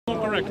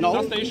correct. No,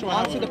 that's the issue I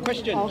have. answer the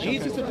question.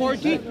 Jesus'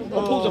 authority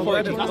or Paul's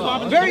authority? That's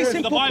what Very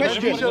simple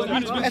question.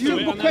 A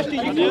simple question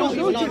you cannot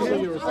even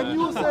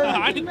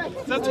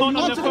answer. That's on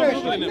Answer the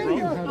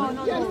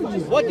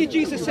question. What did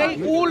Jesus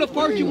say? All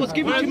authority was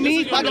given to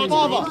me by the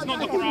Father. It's not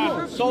the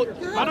Quran. So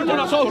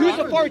whose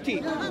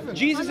authority?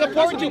 Jesus'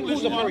 authority or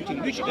Paul's authority?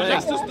 You should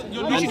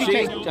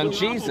take. And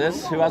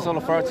Jesus, who has all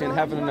authority in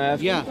heaven and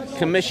earth,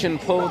 commissioned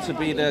Paul to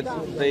be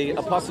the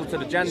apostle to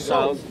the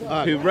Gentiles,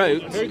 who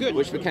wrote,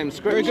 which became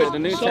scripture, the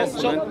New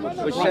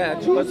Testament, which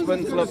said,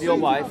 husbands, love your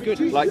wife,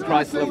 like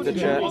Christ loved the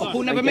church.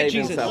 Paul never met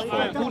Jesus.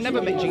 Paul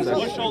never met Jesus.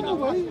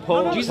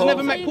 Jesus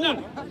never met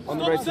Paul. On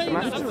the road to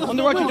Damascus. On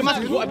the road to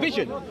Damascus, what, a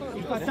vision?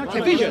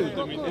 A vision.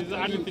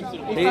 And you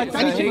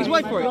take his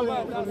word for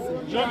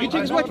it. You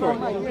take his word for it.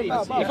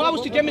 If I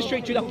was to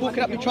demonstrate to you that Paul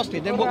cannot be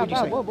trusted, then what would you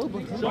say?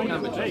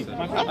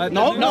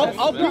 No,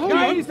 I'll prove to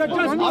you.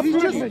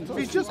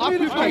 He's just I'll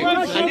prove to you.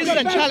 And this is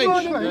a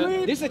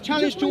challenge. This is a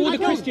challenge to all the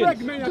Christians.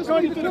 This is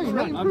all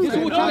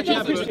challenge to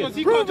the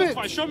Christians. Prove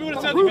it. Show me what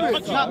it says. You can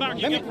touch your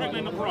back, you get pregnant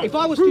in the Quran. If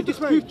I was to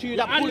disprove to you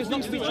that Paul is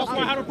not to be trusted,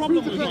 I had a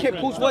problem with you take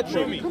Paul's word for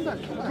it.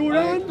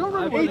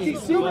 Quran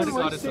 86.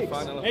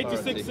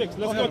 86.6.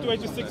 Let's go to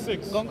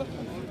 86.6.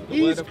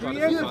 He's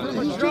created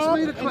from job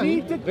and he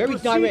Very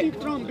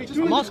direct.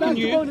 I'm asking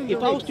you,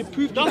 if I was to prove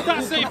to you Does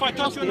that say if I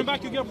touch you in the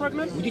back, you get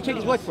pregnant? would you take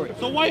his word for it?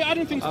 So why are you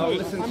adding things to it?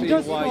 Listen to you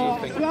why you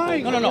think. No. I'm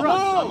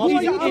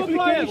asking you if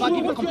I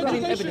give you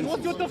compelling evidence.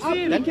 What's your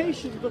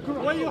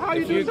tafsir? How are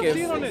you doing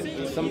tafsir on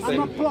it?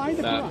 Something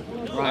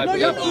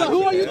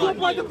Who are you to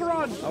apply the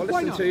Quran? I'll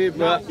listen to you,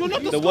 but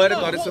the word of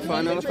God is the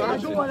final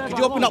authority. Could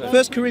you open up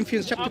 1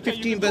 Corinthians chapter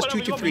 15, verse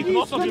 2 to 3?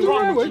 Lots of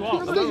Quran, which you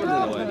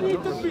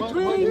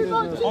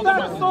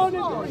are.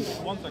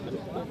 1 second.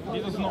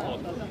 Jesus is not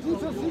odd.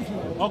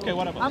 Okay,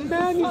 whatever. A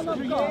man is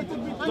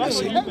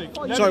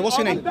created. Sorry, what's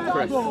your name?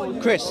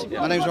 Chris.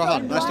 My name's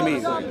Raihan. Nice to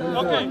meet you.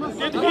 Okay.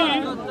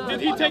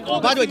 Did he take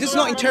all By the way, this is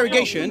not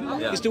interrogation.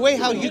 It's the way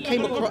how you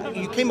came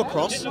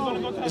across.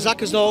 It's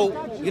like as though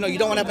you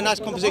don't want to have a nice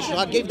conversation.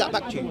 I gave that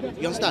back to you.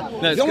 You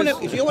understand? No,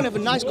 if you want to have a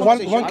nice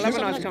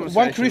conversation,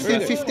 1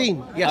 Corinthians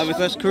 15. Yes,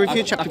 1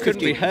 Corinthians chapter 15.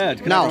 Couldn't be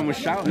heard. Now, Everyone was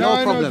shouting.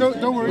 no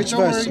problem. Don't worry. Which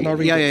verse? And I'll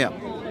read it. Yeah.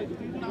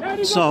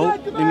 So,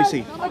 let me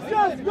see.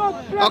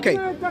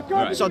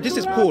 Okay, so this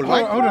is Paul,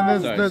 right? Hold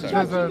on, there's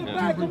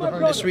a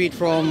Let's read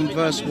from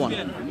verse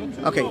 1.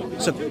 Okay,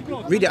 so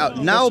read it out.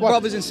 Now,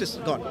 brothers and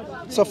sisters, go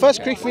on. So 1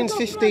 Corinthians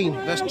 15.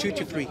 Verse 2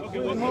 to 3.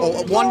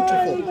 Or 1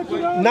 to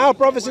 4. Now,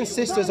 brothers and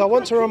sisters, I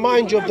want to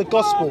remind you of the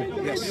gospel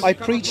I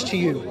preached to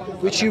you,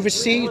 which you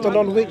received and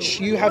on which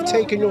you have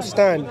taken your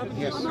stand.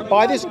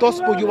 By this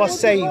gospel you are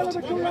saved,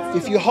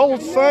 if you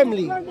hold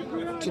firmly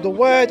to the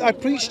word I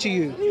preached to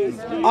you.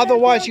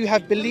 Otherwise you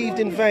have believed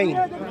in vain.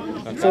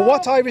 For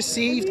what I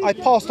received I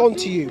passed on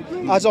to you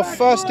as of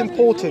first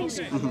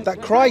importance,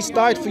 that Christ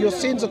died for your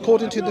sins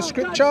according to the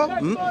scripture,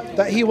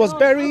 that he was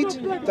buried,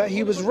 that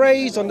he was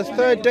raised on the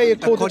third day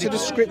according to the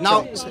scripture.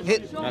 Now,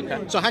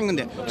 so hang on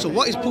there. So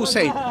what is Paul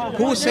saying?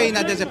 Paul is saying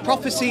that there's a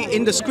prophecy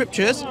in the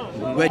scriptures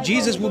where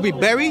Jesus will be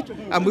buried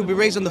and will be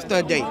raised on the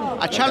third day.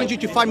 I challenge you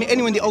to find me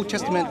anywhere in the Old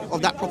Testament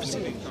of that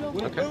prophecy.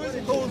 Okay.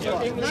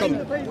 Show me.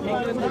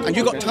 And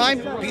you got time?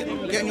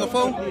 Get on your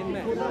phone.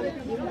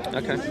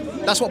 Okay.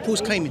 That's what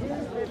Paul's claiming.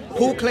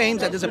 Paul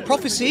claims that there's a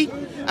prophecy.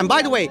 And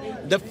by the way,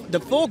 the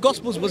four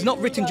Gospels was not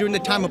written during the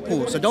time of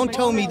Paul. So don't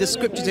tell me the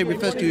scriptures he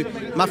refers to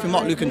Matthew,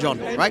 Mark, Luke, and John.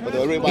 Right?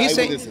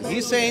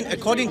 He's saying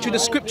according to the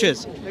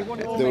scriptures.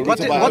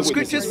 What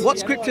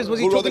scriptures was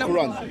he talking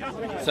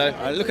about? So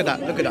look at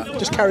that.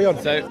 Just carry on.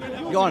 So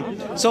go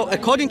on. So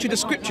according to the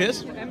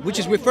scriptures, which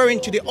is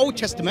referring to the Old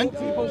Testament,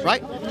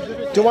 right?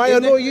 Do I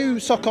annoy you,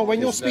 Sokko, when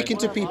you're speaking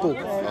to people?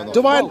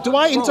 Do I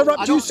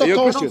interrupt you,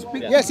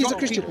 Sokko? Yes, he's a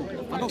Christian.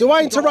 Do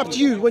I interrupt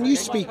you when you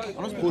speak?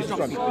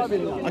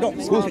 I don't.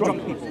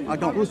 I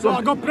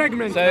got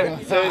pregnant.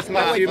 So it's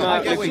Matthew,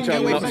 Mark, Luke, and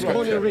John, not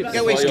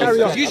scripture.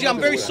 Carry on. Usually I'm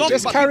very soft,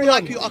 Just but carry people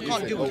on. like you, I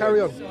can't do it.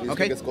 Carry on.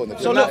 Okay?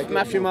 So look,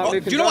 Matthew, Mark,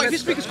 Luke, Do and you know John. what? If you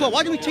speak as well,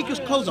 why don't we take your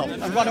clothes off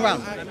and run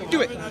around?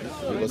 Do it.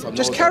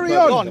 Just carry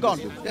on. Go on.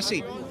 Let's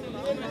see.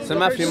 So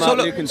Matthew, Mark,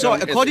 Luke, and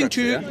John. according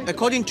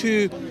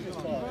to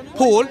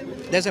Paul,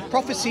 there's a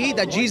prophecy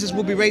that Jesus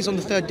will be raised on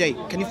the third day.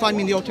 Can you find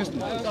me in the Old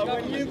Testament?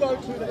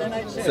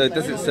 So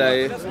does it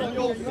say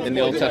in the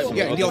Old Testament?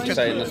 Yeah, in the Old Testament.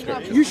 Say in the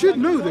scripture? You should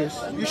know this.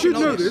 You should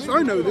know this.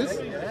 I know this.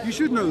 You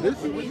should know this.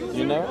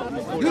 You know?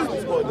 Yeah.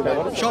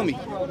 Show me. Do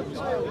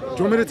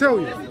you want me to tell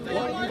you? Do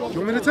you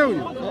want me to tell you?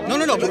 No.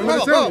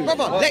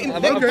 Brother. Let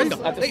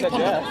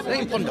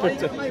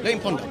him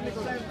ponder.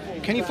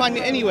 Can you find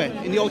me anywhere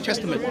in the Old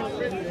Testament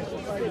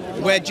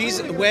where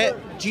Jesus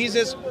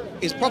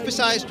is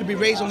prophesied to be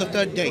raised on the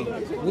third day,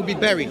 will be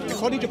buried?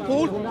 According to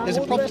Paul, there's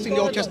a prophecy in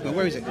the Old Testament.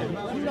 Where is it?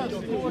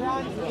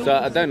 So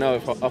I don't know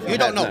if off my You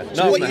don't know. head,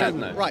 So no. what No, you off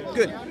my head, no. Right,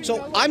 good.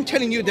 So I'm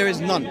telling you there is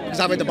none,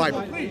 because I read the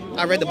Bible.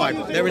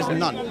 There is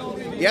none.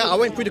 Yeah, I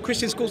went through the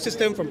Christian school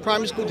system from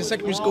primary school to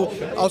secondary school.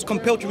 I was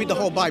compelled to read the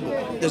whole Bible.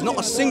 There's not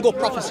a single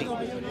prophecy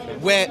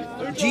where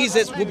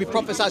Jesus will be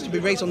prophesied to be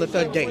raised on the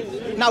third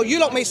day. Now, you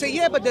lot may say,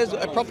 yeah, but there's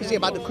a prophecy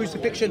about the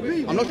crucifixion.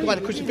 I'm not talking about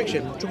the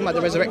crucifixion, I'm talking about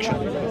the resurrection,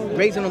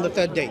 raising on the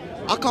third day.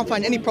 I can't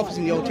find any prophecy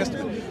in the Old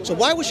Testament. So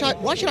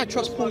why should I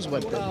trust Paul's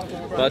word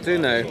then? But I do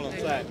know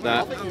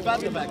that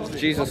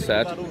Jesus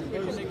said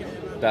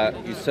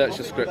that you search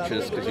the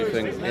scriptures because you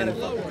think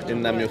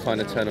in them you'll find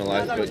eternal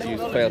life, but you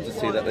fail to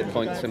see that they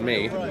point to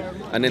me.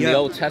 And in the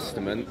Old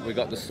Testament, we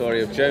got the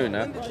story of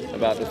Jonah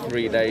about the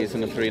 3 days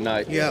and the 3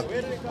 nights. Yeah.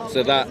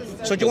 So that.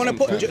 So do you want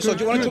to put? So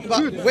do you want to talk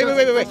about? Wait.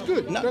 That's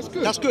good. No, That's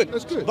good. That's good.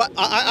 That's good. But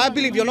I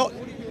believe you're not.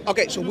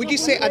 Okay, so would you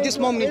say at this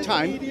moment in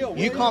time,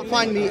 you can't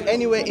find me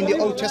anywhere in the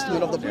Old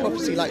Testament of the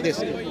prophecy like this,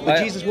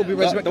 where Jesus will be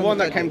resurrected? The one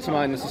that came to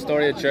mind is the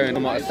story of Jonah.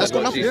 That's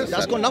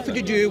got nothing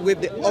to do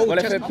with the Old Testament. Well,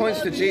 if it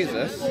points to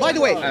Jesus. By the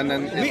way, and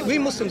then we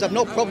Muslims have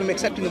no problem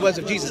accepting the words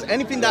of Jesus.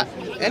 Anything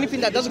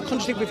that doesn't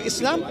contradict with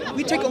Islam,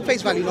 we take on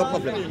face value, no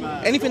problem.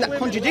 Anything that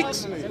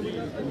contradicts,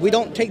 we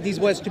don't take these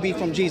words to be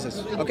from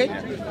Jesus, okay?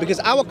 Because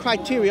our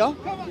criteria,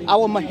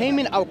 our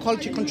mahaimin, our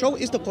quality control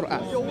is the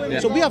Quran. Yeah.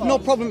 So we have no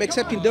problem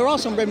accepting there are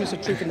some remnants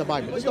of truth in the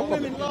Bible. There's no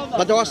problem.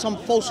 But there are some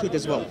falsehood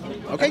as well,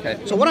 okay?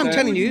 So what I'm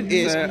telling you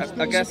is,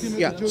 I guess.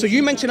 yeah. So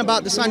you mentioned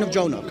about the sign of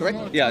Jonah,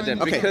 correct? Yeah, I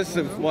did. Okay. Because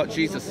of what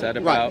Jesus said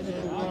about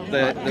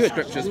the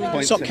scriptures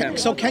point to him.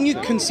 So can you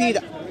concede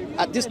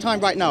at this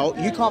time right now,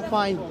 you can't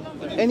find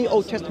any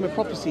Old Testament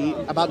prophecy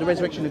about the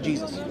resurrection of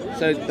Jesus?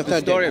 So the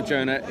story of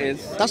Jonah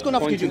is that's got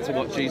nothing to do to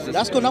what Jesus.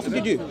 That's got nothing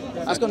to do.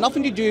 That's got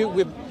nothing to do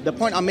with the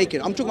point I'm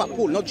making. I'm talking about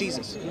Paul, not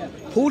Jesus.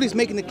 Paul is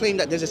making the claim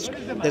that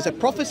there's a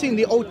prophecy in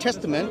the Old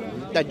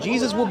Testament that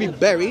Jesus will be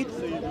buried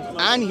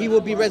and he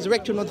will be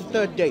resurrected on the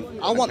third day.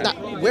 I want that.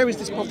 Where is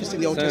this prophecy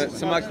in the Old Testament?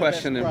 So my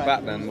question in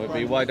back then would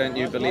be, why don't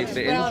you believe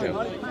the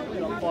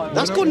Injeel?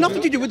 That's got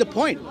nothing to do with the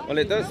point. Well,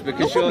 it does,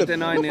 because you're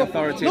denying the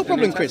authority No of the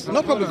problem, New Chris.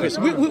 Testament. No problem, Chris.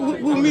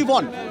 We'll move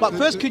on. But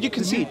first, could you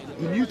concede?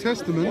 The New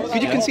Testament.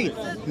 Could you concede?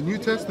 The New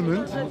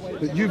Testament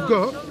that you've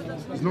got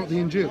is not the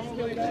Injeel.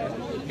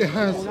 It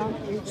has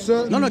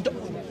certain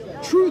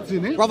truths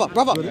in it. Brother.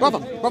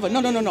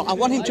 No. I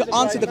want him to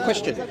answer the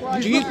question.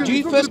 Do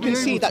you first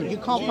concede that you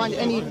can't find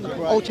any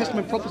Old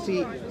Testament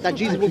prophecy that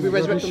Jesus will be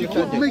resurrected on the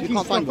third day? You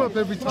can't find one.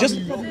 Just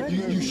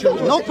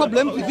no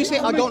problem. If you say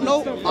I don't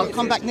know, I'll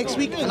come back next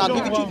week and I'll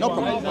give it to you. No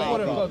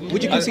problem.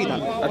 Would you concede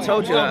that? I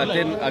told you that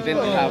I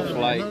didn't have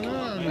like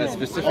a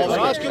specific.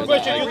 Ask you a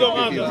question you don't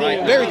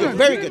answer.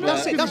 Very good.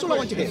 That's it. That's all I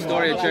want to hear. The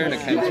story of Jonah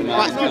came to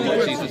mind. And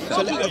what Jesus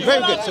said. So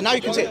very good. So now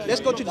you can say,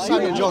 let's go to the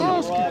sign of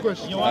Jonah.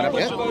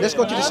 Yeah? Let's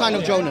go to the sign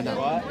of Jonah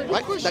now,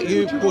 right? That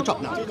you brought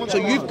up now. So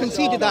you've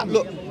conceded that.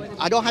 Look,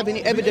 I don't have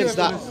any evidence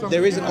that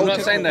there is an Old I'm not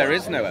Testament. saying there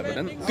is no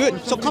evidence.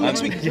 Good. So come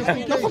next week.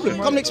 No problem.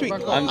 Come next week.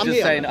 I'm just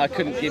here. saying I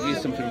couldn't give you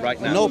something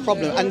right now. No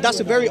problem. And that's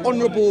a very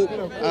honourable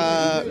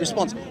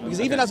response.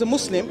 Because even as a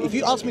Muslim, if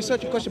you ask me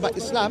certain question about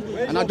Islam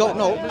and I don't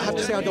know, I have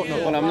to say I don't know.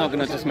 Well, I'm not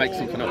going to just make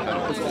something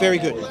up. Very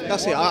good.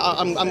 That's it.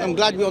 I'm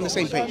glad we're on the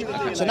same page.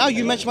 So now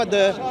you mentioned about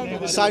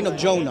the sign of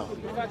Jonah.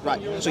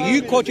 Right. So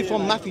you quoted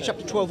from Matthew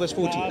chapter 12 verse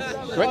 14,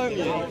 correct?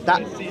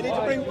 That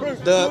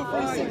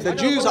the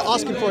Jews are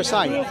asking for a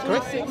sign,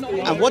 correct?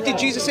 And what did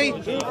Jesus say?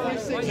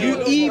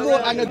 You evil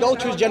and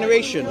adulterous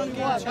generation,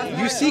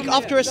 you seek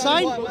after a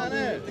sign?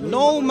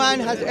 No man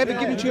has ever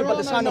given to you but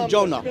the sign of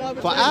Jonah.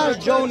 For as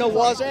Jonah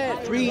was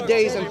 3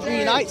 days and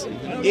 3 nights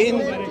in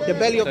the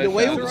belly of the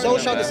whale, so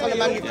shall the Son of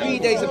Man be 3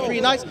 days and 3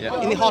 nights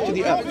in the heart of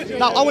the earth.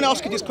 Now I want to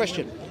ask you this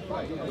question.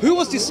 Who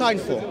was this sign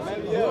for?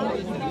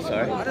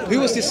 Sorry?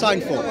 Who was this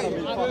sign for?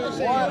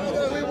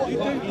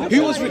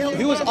 Who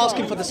was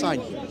asking for the sign?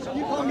 He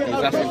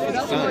was asking for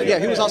the sign. Yeah,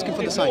 who was asking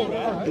for the sign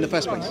in the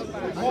first place?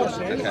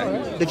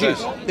 Okay. The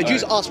Jews. The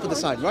Jews asked for the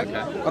sign, right?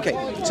 Okay.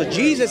 So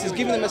Jesus is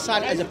giving them a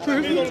sign as a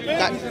proof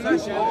that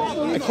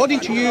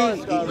according to you,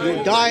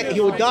 he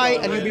will die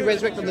and he'll be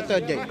resurrected on the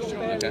third day.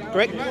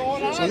 Correct?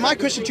 So my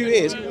question to you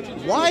is,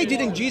 why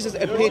didn't Jesus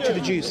appear to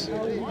the Jews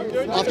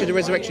after the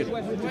resurrection?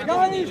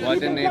 Why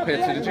didn't he appear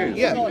to the Jews?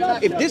 Yeah.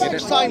 If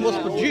this sign was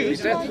for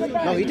Jews,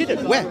 no, he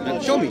didn't.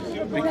 Where? Show me.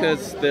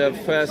 Because the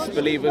first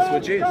believers were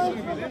Jews,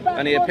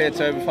 and he appeared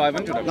to over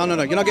 500 of them.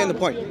 No, you're not getting the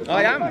point.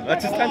 I am. I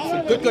just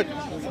answered. Good.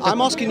 I'm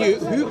asking you,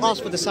 who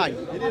asked for the sign?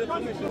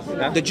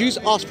 The Jews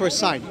asked for a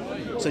sign.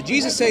 So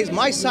Jesus says,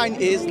 my sign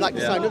is like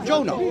the sign of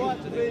Jonah.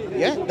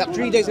 Yeah? That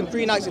 3 days and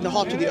 3 nights in the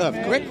heart of the earth,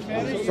 correct?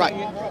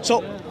 Right.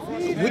 So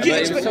would you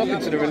expect? He was talking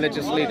to the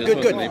religious leaders, good.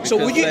 Wasn't he? So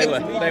would you?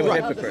 They were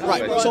hypocrites.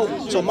 Right.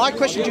 So my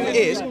question to you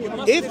is,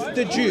 if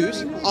the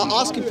Jews are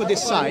asking for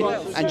this sign,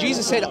 and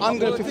Jesus said, "I'm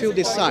going to fulfill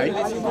this sign,"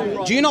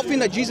 do you not think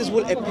that Jesus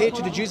will appear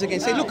to the Jews again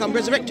and say, "Look, I'm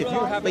resurrected"?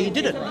 But he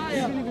didn't.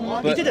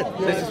 But he didn't.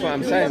 This is what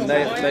I'm saying.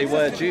 They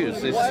were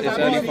Jews. His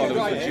early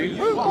followers were Jews.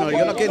 No,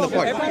 you're not getting the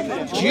point.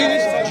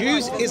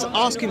 Jews is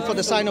asking for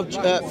the sign of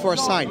for a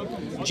sign.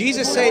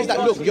 Jesus says that,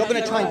 look, you're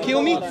going to try and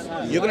kill me,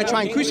 you're going to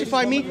try and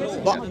crucify me,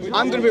 but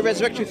I'm going to be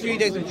resurrected 3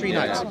 days and 3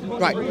 nights.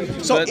 Right.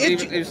 So but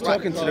he was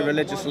talking to the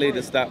religious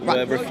leaders that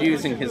were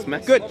refusing his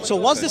message. Good. So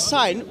was this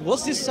sign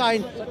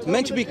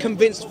meant to be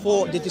convinced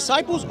for the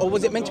disciples, or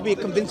was it meant to be a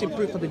convincing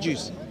proof for the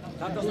Jews?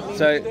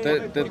 So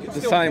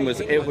the sign was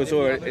it was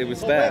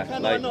there.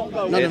 Like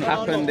it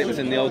happened. It was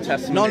in the Old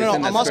Testament. No.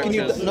 I'm asking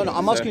you.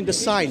 I'm asking you the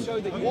sign.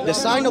 The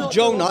sign of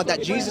Jonah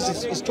that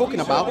Jesus is talking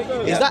about.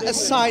 Is that a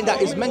sign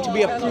that is meant to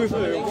be a proof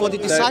for the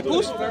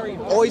disciples,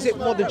 or is it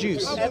for the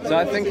Jews? So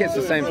I think it's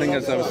the same thing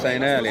as I was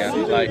saying earlier,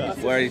 like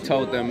where he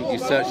told them, you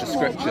search the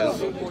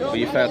scriptures, but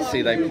you fail to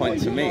see they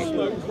point to me.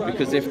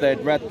 Because if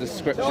they'd read the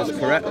scriptures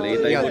correctly,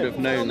 they would have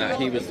known that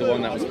he was the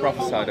one that was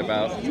prophesied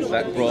about,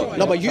 that brought.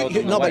 But you're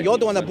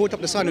the one that brought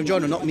up the sign of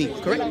Jonah, not me,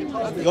 correct?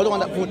 You're the one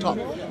that brought up.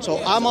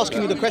 So I'm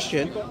asking you the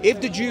question: if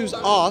the Jews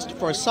asked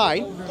for a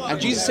sign, and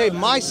Jesus said,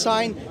 "My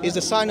sign is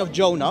the sign of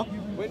Jonah,"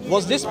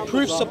 was this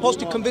proof supposed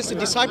to convince the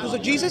disciples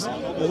of Jesus,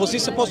 or was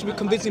this supposed to be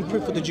convincing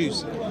proof for the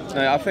Jews?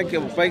 No, I think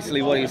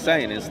basically what he's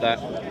saying is that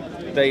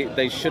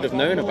they should have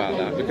known about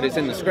that because it's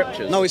in the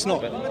scriptures. No, it's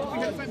not.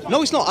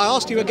 No, it's not. I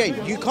asked you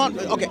again. You can't.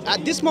 Okay,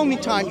 at this moment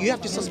in time, you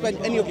have to suspend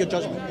any of your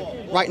judgment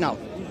right now.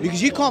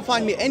 Because you can't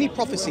find me any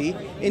prophecy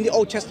in the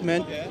Old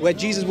Testament where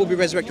Jesus will be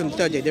resurrected on the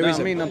third day. There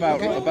isn't. I mean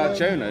about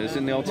Jonah is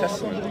in the Old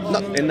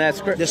Testament, in their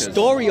scriptures. The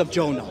story of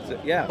Jonah.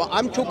 Yeah. But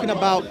I'm talking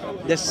about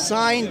the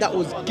sign that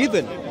was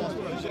given.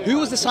 Who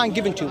was the sign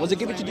given to? Was it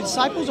given to the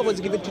disciples or was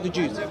it given to the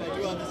Jews?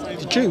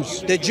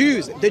 The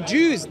Jews.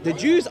 The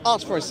Jews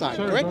asked for a sign,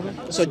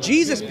 correct? So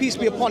Jesus, peace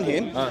be upon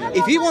him,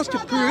 if he wants to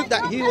prove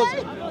that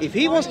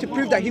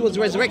he was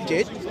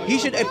resurrected, he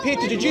should appear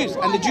to the Jews,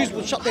 and the Jews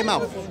will shut their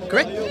mouth,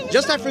 correct?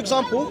 Just like for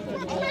example,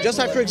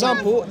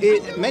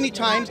 many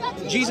times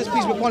Jesus,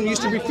 peace be upon him,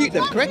 used to refute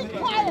them, correct?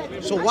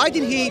 So why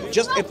did he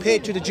just appear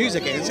to the Jews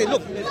again and say,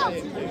 look,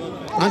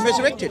 I'm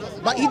resurrected?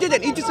 But he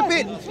didn't. He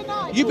disappeared.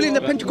 You believe in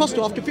the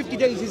Pentecostal, after 50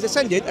 days he's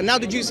ascended, and now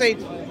the Jews say,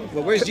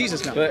 well, where's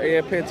Jesus now? But he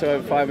appeared to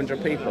over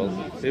 500 people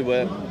who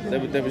were,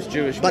 there was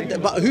Jewish people.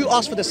 But who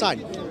asked for the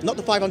sign? Not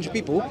the 500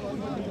 people.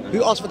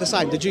 Who asked for the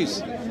sign? The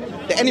Jews.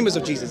 The enemies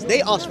of Jesus.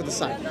 They asked for the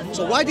sign.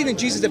 So why didn't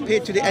Jesus appear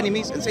to the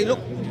enemies and say, look,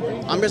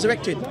 I'm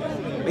resurrected?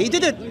 But he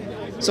didn't.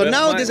 So but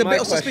now there's a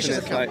bit of suspicious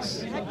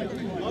accounts.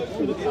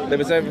 Like, there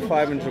was over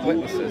 500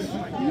 witnesses.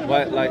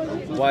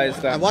 Why is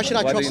that? And why should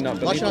I trust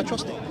it? Why should I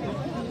trust it?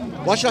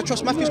 Why should I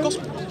trust Matthew's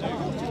gospel?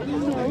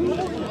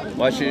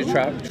 Why should you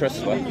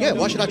trust what? Yeah,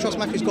 why should I trust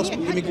Matthew's gospel?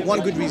 Give me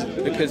one good reason.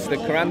 Because the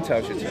Quran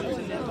tells you to.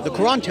 The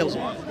Quran tells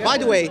me. By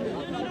the way,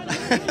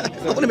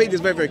 I want to make this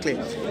very, very clear.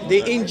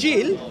 The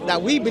Injeel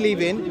that we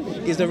believe in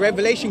is the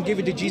revelation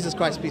given to Jesus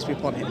Christ, peace be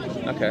upon him.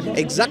 Okay.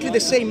 Exactly the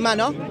same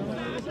manner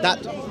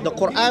that the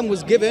Quran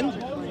was given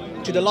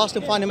to the last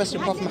and final message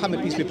of Prophet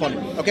Muhammad, peace be upon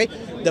him. Okay?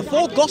 The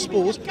four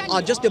Gospels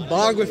are just the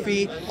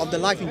biography of the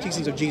life and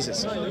teachings of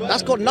Jesus.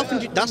 That's got nothing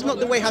to, that's not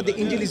the way how the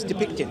Injeel is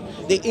depicted.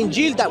 The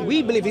Injeel that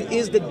we believe in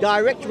is the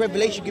direct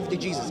revelation given to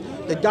Jesus,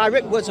 the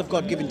direct words of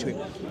God given to him.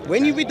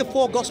 When you read the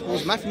four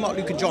Gospels, Matthew, Mark,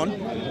 Luke, and John,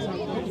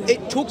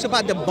 it talks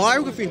about the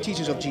biography and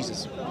teachings of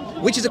Jesus,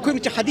 which is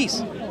equivalent to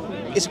Hadith.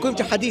 It's equivalent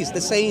to Hadith,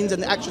 the sayings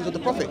and the actions of the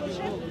Prophet.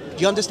 Do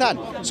you understand?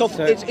 So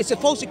it's a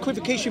false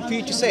equivocation for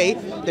you to say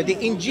that the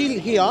Injeel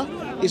here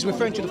is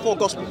referring to the four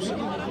Gospels.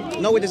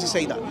 Nowhere does it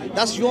say that.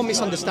 That's your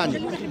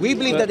misunderstanding. We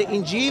believe that the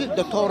Injeel,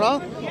 the Torah,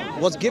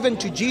 was given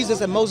to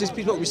Jesus and Moses,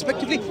 people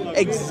respectively,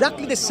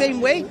 exactly the same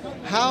way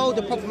how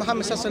the Prophet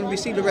Muhammad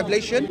received the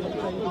revelation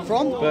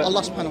from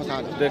Allah subhanahu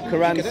wa ta'ala. The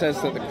Quran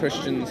says that the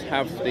Christians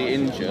have the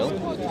Injeel,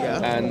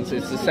 and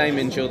it's the same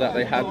Injeel that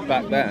they had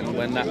back then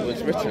when that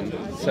was written.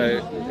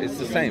 So it's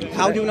the same.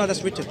 How do you know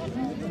that's written?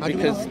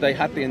 Because they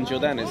had the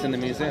Injeel then. It's in the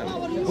museum.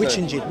 Which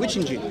Injeel? Which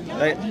Injeel?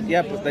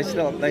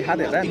 But they had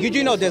it then. You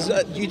do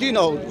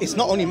know it's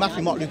not only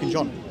Matthew, Mark, Luke, and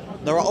John.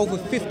 There are over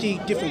 50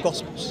 different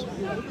Gospels.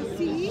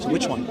 So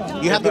which one?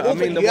 You have the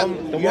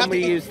one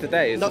we use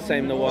today is the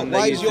same. The one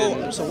they used in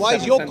the 7th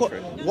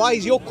century. Why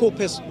is your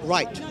corpus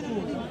right?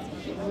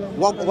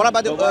 What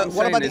about the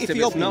Ethiopians? If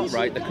it's not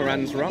right, the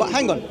Quran's wrong. But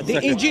hang on, the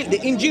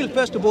Injeel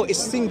first of all is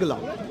singular.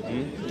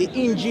 The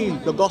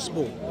Injeel, the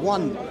Gospel,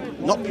 one,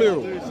 not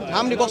plural.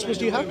 How many Gospels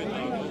do you have?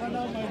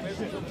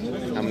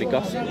 How many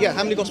Gospels? Yeah,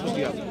 how many Gospels do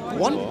you have?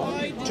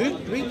 1, 2,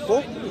 3,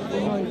 4?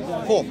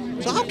 4.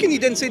 So how can you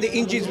then say the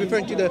Injeel is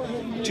referring to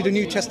the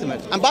New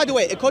Testament? And by the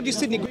way, according to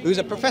Sidney, who's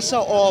a professor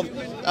of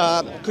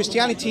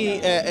Christianity,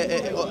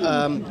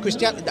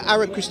 the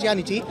Arab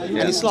Christianity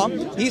and Islam,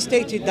 he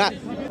stated that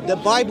the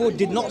Bible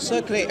did not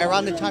circulate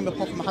around the time of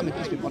Prophet Muhammad,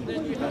 peace be upon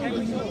him.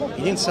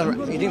 He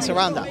didn't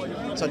surround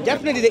that. So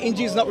definitely the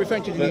Injeel is not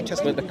referring to the New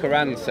Testament. But the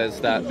Quran says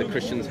that the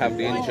Christians have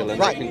the Injeel and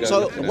right. They can go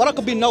So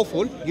Waraq bin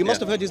Nawfal, you must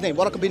have heard his name,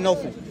 Waraq bin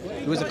Nawfal.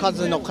 He was a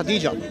cousin of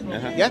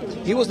Khadija. Yeah,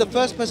 he was the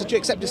first person to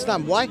accept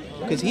Islam. Why?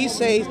 Because he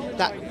says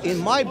that in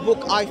my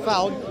book I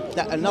found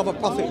that another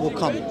prophet will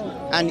come,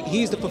 and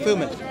he's the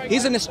fulfillment.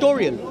 He's an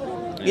historian.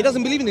 He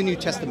doesn't believe in the New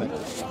Testament.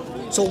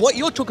 So what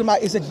you're talking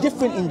about is a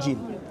different Injeel.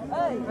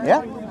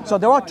 Yeah. So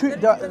there are two.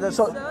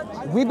 So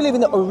we believe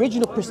in the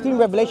original pristine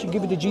revelation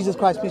given to Jesus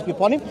Christ, peace be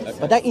upon him.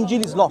 But that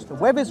Injeel is lost.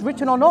 Whether it's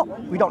written or not,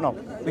 we don't know.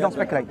 We don't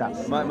speculate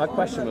that. My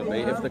question would be,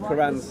 if the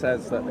Quran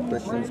says that the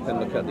Christians can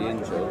look at the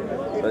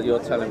Injeel, but you're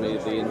telling me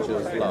the Injeel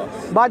is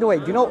lost. By the way,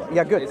 do you know?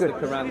 Yeah, good, Is good.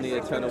 the Quran the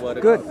eternal word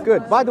of God?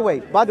 Good. By the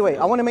way,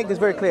 I want to make this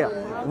very clear.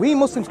 We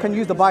Muslims can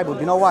use the Bible. Do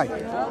you know why?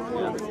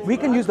 We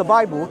can use the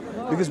Bible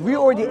because we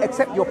already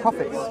accept your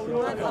prophets.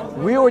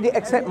 We already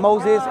accept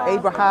Moses,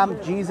 Abraham,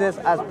 Jesus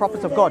as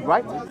prophets of God,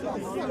 right?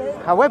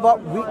 However,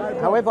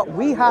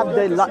 we have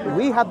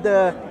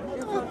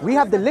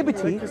the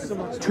liberty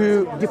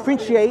to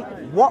differentiate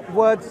what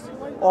words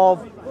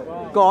of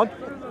God,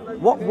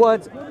 what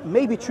words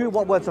may be true,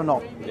 what words are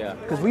not. Yeah.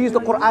 Because we use the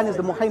Quran as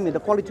the muhaymin, the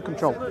quality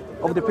control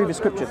of the previous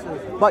scriptures.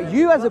 But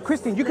you as a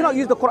Christian, you cannot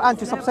use the Quran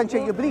to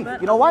substantiate your belief.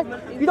 You know why?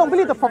 You don't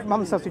believe the Prophet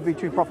Muhammad to be a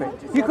true prophet.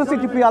 You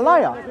consider to be a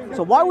liar.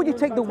 So why would you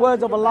take the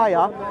words of a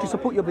liar to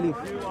support your belief?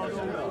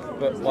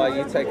 But why are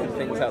you taking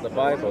things out of the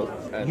Bible?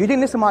 You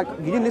didn't listen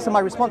to my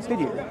response, did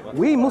you?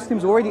 We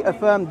Muslims already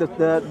affirmed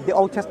the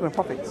Old Testament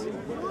prophets.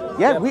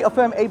 Yeah, we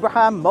affirm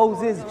Abraham,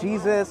 Moses,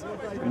 Jesus,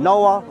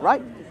 Noah,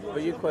 right?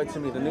 But you quoted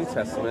me the New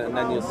Testament, and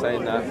then you're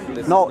saying that...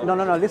 No.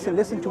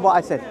 Listen to what I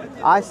said.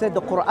 I said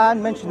the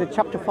Quran mentioned in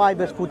chapter 5,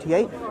 verse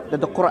 48,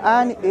 that the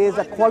Quran is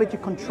a quality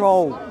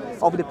control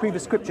of the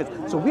previous scriptures.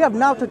 So we have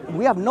no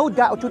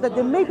doubt that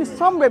there may be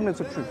some remnants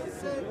of truth,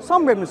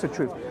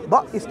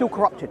 but it's still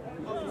corrupted.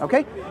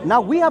 Okay?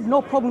 Now we have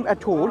no problem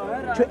at all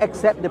to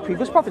accept the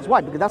previous prophets. Why?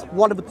 Because that's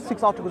one of the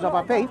 6 articles of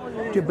our faith,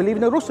 to believe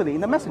in the Rusuli,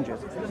 in the messengers.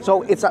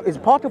 So it's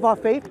part of our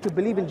faith to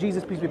believe in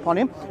Jesus, peace be upon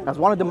him, as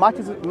one of the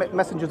mighty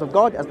messengers of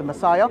God, as the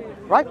Messiah,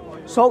 right?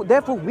 So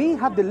therefore we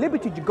have the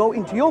liberty to go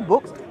into your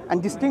books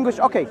and distinguish,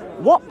 okay,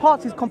 what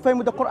parts is confirmed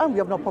with the Quran, we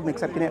have no problem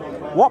accepting it.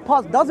 What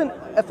parts doesn't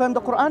affirm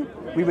the Quran,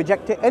 we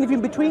reject it. Anything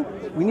in between,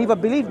 we neither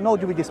believe nor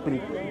do we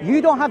disbelieve.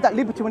 You don't have that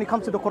liberty when it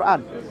comes to the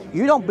Quran.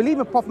 You don't believe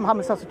in Prophet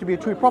Muhammad to be a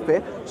true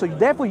prophet, so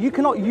therefore you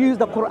cannot use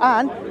the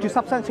Quran to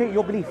substantiate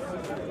your belief.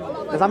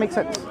 Does that make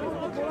sense?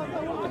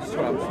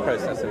 I'm just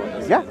processing what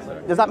this Yeah?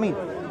 Does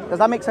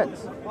that make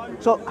sense?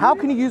 So how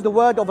can you use the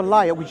word of a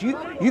liar, which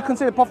you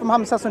consider Prophet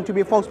Muhammad to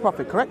be a false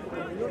prophet, correct?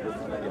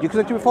 You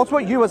consider to be a false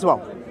prophet, you as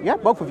well. Yeah,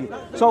 both of you.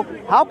 So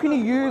how can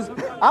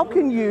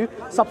you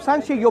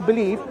substantiate your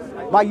belief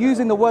by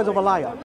using the words of a liar?